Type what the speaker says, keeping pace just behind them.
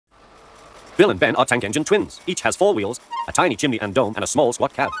Bill and Ben are tank engine twins. Each has 4 wheels, a tiny chimney and dome, and a small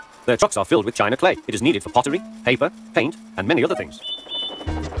squat cab. Their trucks are filled with china clay. It is needed for pottery, paper, paint, and many other things.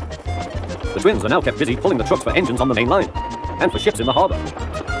 The twins are now kept busy pulling the trucks for engines on the main line, and for ships in the harbour.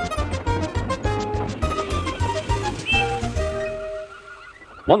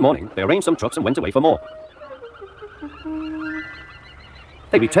 One morning, they arranged some trucks and went away for more.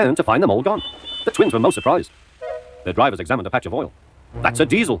 They returned to find them all gone. The twins were most surprised. Their drivers examined a patch of oil. "That's a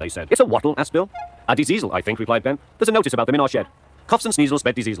diesel," they said. "It's a wattle?" asked Bill. "A Diseasel, I think," replied Ben. "There's a notice about them in our shed. Coughs and sneezels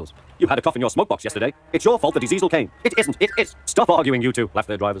bed Diseasels. You had a cough in your smoke box yesterday. It's your fault the Diseasel came." "It isn't, it is." "Stop arguing, you two," laughed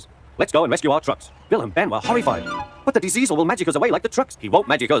their drivers. "Let's go and rescue our trucks." Bill and Ben were horrified. "But the Diseasel will magic us away like the trucks." "He won't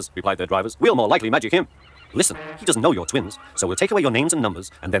magic us," replied their drivers. "We'll more likely magic him." "Listen, he doesn't know you're twins, so we'll take away your names and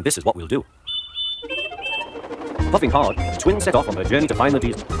numbers, and then this is what we'll do." Puffing hard, the twins set off on their journey to find the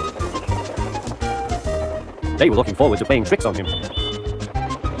Diesel. They were looking forward to playing tricks on him.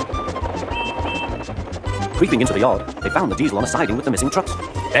 Creeping into the yard, they found the Diesel on a siding with the missing trucks.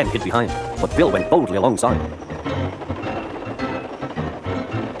 Ben hid behind, but Bill went boldly alongside.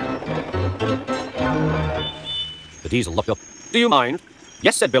 The Diesel looked up. "Do you mind?"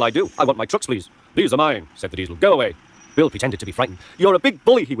 "Yes," said Bill, "I do. I want my trucks, please." "These are mine," said the Diesel. "Go away." Bill pretended to be frightened. "You're a big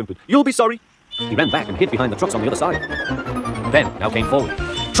bully," he whimpered. "You'll be sorry." He ran back and hid behind the trucks on the other side. Ben now came forward.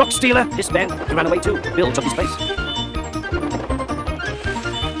 "Truck stealer!" hissed Ben. He ran away too. Bill took his place.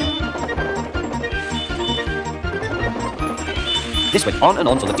 This went on and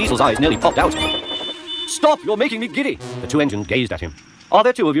on till the Diesel's eyes nearly popped out. "Stop! You're making me giddy!" The two engines gazed at him. "Are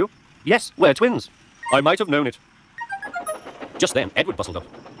there 2 of you?" "Yes, we're twins." "I might have known it." Just then, Edward bustled up.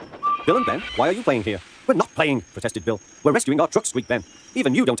 "Bill and Ben, why are you playing here?" "We're not playing," protested Bill. "We're rescuing our trucks," squeaked Ben.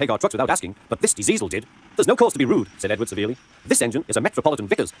 "Even you don't take our trucks without asking, but this Diseasel did." "There's no cause to be rude," said Edward severely. "This engine is a Metropolitan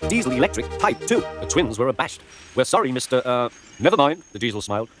Vickers Diesel Electric Type 2. The twins were abashed. "We're sorry, Mr. Never mind," the Diesel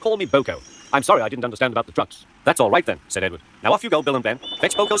smiled. "Call me Boko. I'm sorry I didn't understand about the trucks." "That's all right then," said Edward. "Now off you go, Bill and Ben.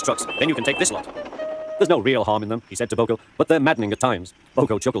 Fetch Boko's trucks, then you can take this lot." "There's no real harm in them," he said to Boko, "but they're maddening at times."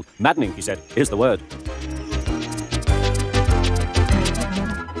 Boko chuckled. "Maddening," he said, "is the word."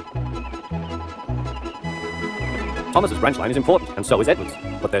 Thomas's branch line is important, and so is Edward's,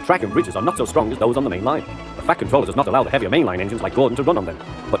 but their track and bridges are not so strong as those on the main line. The Fat Controller does not allow the heavier mainline engines like Gordon to run on them.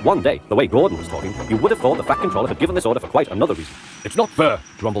 But one day, the way Gordon was talking, you would have thought the Fat Controller had given this order for quite another reason. "It's not fair,"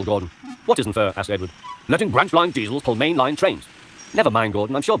 grumbled Gordon. "What isn't fair?" asked Edward. "Letting branch line diesels pull main line trains." "Never mind,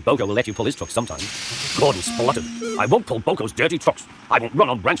 Gordon. I'm sure Boko will let you pull his trucks sometime." Gordon spluttered. "I won't pull Boko's dirty trucks. I won't run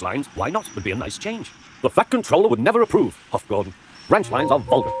on branch lines." "Why not? It would be a nice change." "The Fat Controller would never approve," huffed Gordon. "Branch lines are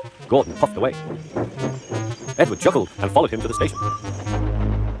vulgar." Gordon puffed away. Edward chuckled and followed him to the station.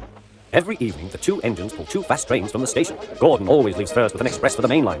 Every evening, the 2 engines pull 2 fast trains from the station. Gordon always leaves first with an express for the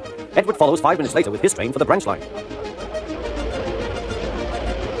main line. Edward follows 5 minutes later with his train for the branch line.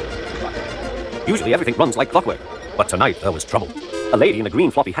 Usually everything runs like clockwork, but tonight there was trouble. A lady in a green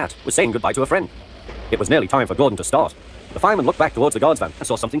floppy hat was saying goodbye to a friend. It was nearly time for Gordon to start. The fireman looked back towards the guard's van and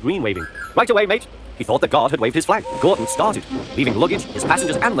saw something green waving. "Right away, mate." He thought the guard had waved his flag. Gordon started, leaving luggage, his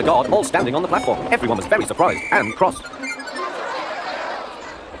passengers and the guard all standing on the platform. Everyone was very surprised and cross.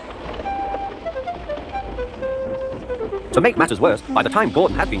 To make matters worse, by the time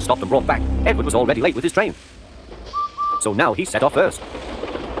Gordon had been stopped and brought back, Edward was already late with his train. So now he set off first.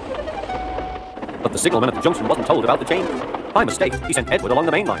 But the signalman at the junction wasn't told about the change. By mistake, he sent Edward along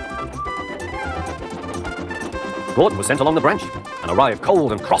the main line. Gordon was sent along the branch and arrived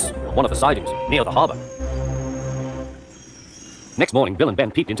cold and cross on one of the sidings near the harbour. Next morning, Bill and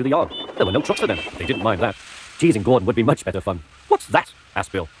Ben peeped into the yard. There were no trucks for them. They didn't mind that. Teasing Gordon would be much better fun. "What's that?"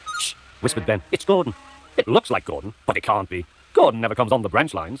 asked Bill. "Shh," whispered Ben. "It's Gordon." "It looks like Gordon, but it can't be. Gordon never comes on the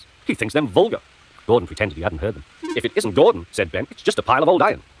branch lines. He thinks them vulgar." Gordon pretended he hadn't heard them. "If it isn't Gordon," said Ben, "it's just a pile of old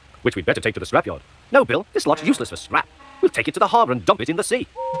iron, which we'd better take to the scrapyard." "No, Bill, this lot's useless for scrap. We'll take it to the harbour and dump it in the sea."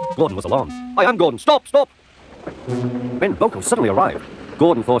 Gordon was alarmed. "I am Gordon. Stop, stop!" When Boko suddenly arrived,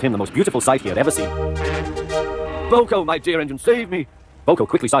 Gordon thought him the most beautiful sight he had ever seen. "Boko, my dear engine, save me!" Boko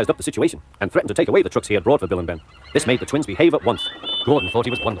quickly sized up the situation and threatened to take away the trucks he had brought for Bill and Ben. This made the twins behave at once. Gordon thought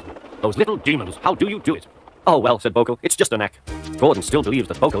he was wonderful. "Those little demons, how do you do it?" "Oh well," said Boko, "it's just a knack." Gordon still believes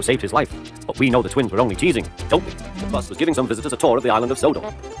that Boko saved his life, but we know the twins were only teasing, don't we? The bus was giving some visitors a tour of the island of Sodor.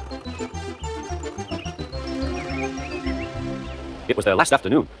 It was their last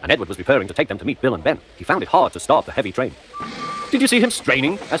afternoon, and Edward was preparing to take them to meet Bill and Ben. He found it hard to start the heavy train. "Did you see him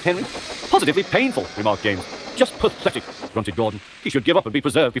straining?" asked Henry. "Positively painful," remarked James. "Just pathetic," grunted Gordon. "He should give up and be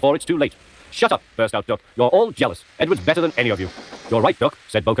preserved before it's too late." "Shut up," burst out Duck. "You're all jealous. Edward's better than any of you." "You're right, Duck,"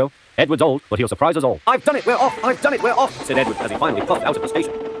 said Boko. "Edward's old, but he'll surprise us all." "I've done it, we're off! I've done it, we're off!" said Edward as he finally puffed out of the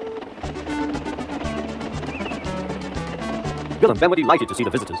station. Bill and Ben were delighted to see the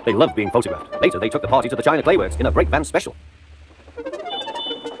visitors. They loved being photographed. Later, they took the party to the China Clay Works in a brake van special.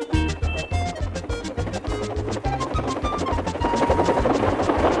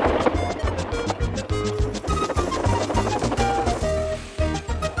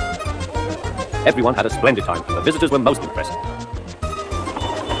 Everyone had a splendid time, and the visitors were most impressed.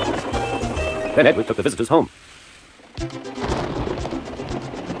 Then Edward took the visitors home.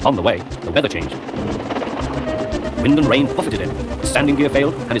 On the way, the weather changed. Wind and rain buffeted him. His standing gear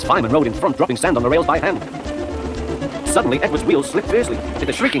failed, and his fireman rode in front, dropping sand on the rails by hand. Suddenly, Edward's wheels slipped fiercely. With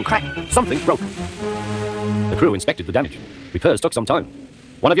a shrieking crack, something broke. The crew inspected the damage. Repairs took some time.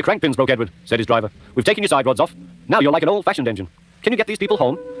 "One of your crank pins broke, Edward," said his driver. "We've taken your side rods off. Now you're like an old-fashioned engine. Can you get these people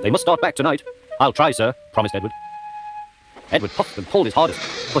home? They must start back tonight." "I'll try, sir," promised Edward. Edward puffed and pulled his hardest,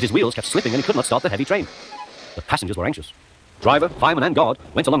 but his wheels kept slipping and he could not start the heavy train. The passengers were anxious. Driver, fireman and guard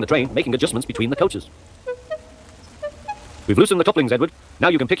went along the train, making adjustments between the coaches. "We've loosened the couplings, Edward. Now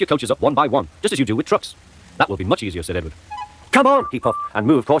you can pick your coaches up one by one, just as you do with trucks." "That will be much easier," said Edward. "Come on," he puffed, and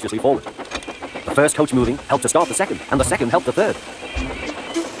moved cautiously forward. The first coach moving helped to start the second, and the second helped the third.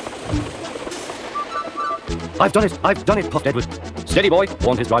 I've done it, puffed Edward. "Steady, boy,"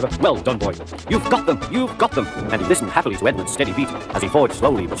 warned his driver. "Well done, boy. You've got them." And he listened happily to Edward's steady beat as he forged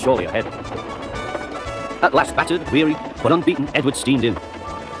slowly but surely ahead. At last, battered, weary, but unbeaten, Edward steamed in.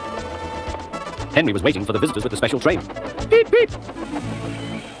 Henry was waiting for the visitors with the special train. Beep, beep!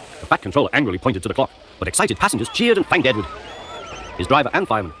 The Fat Controller angrily pointed to the clock, but excited passengers cheered and thanked Edward, his driver and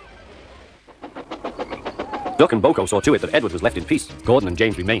fireman. Duck and Boko saw to it that Edward was left in peace. Gordon and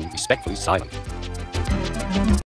James remained respectfully silent.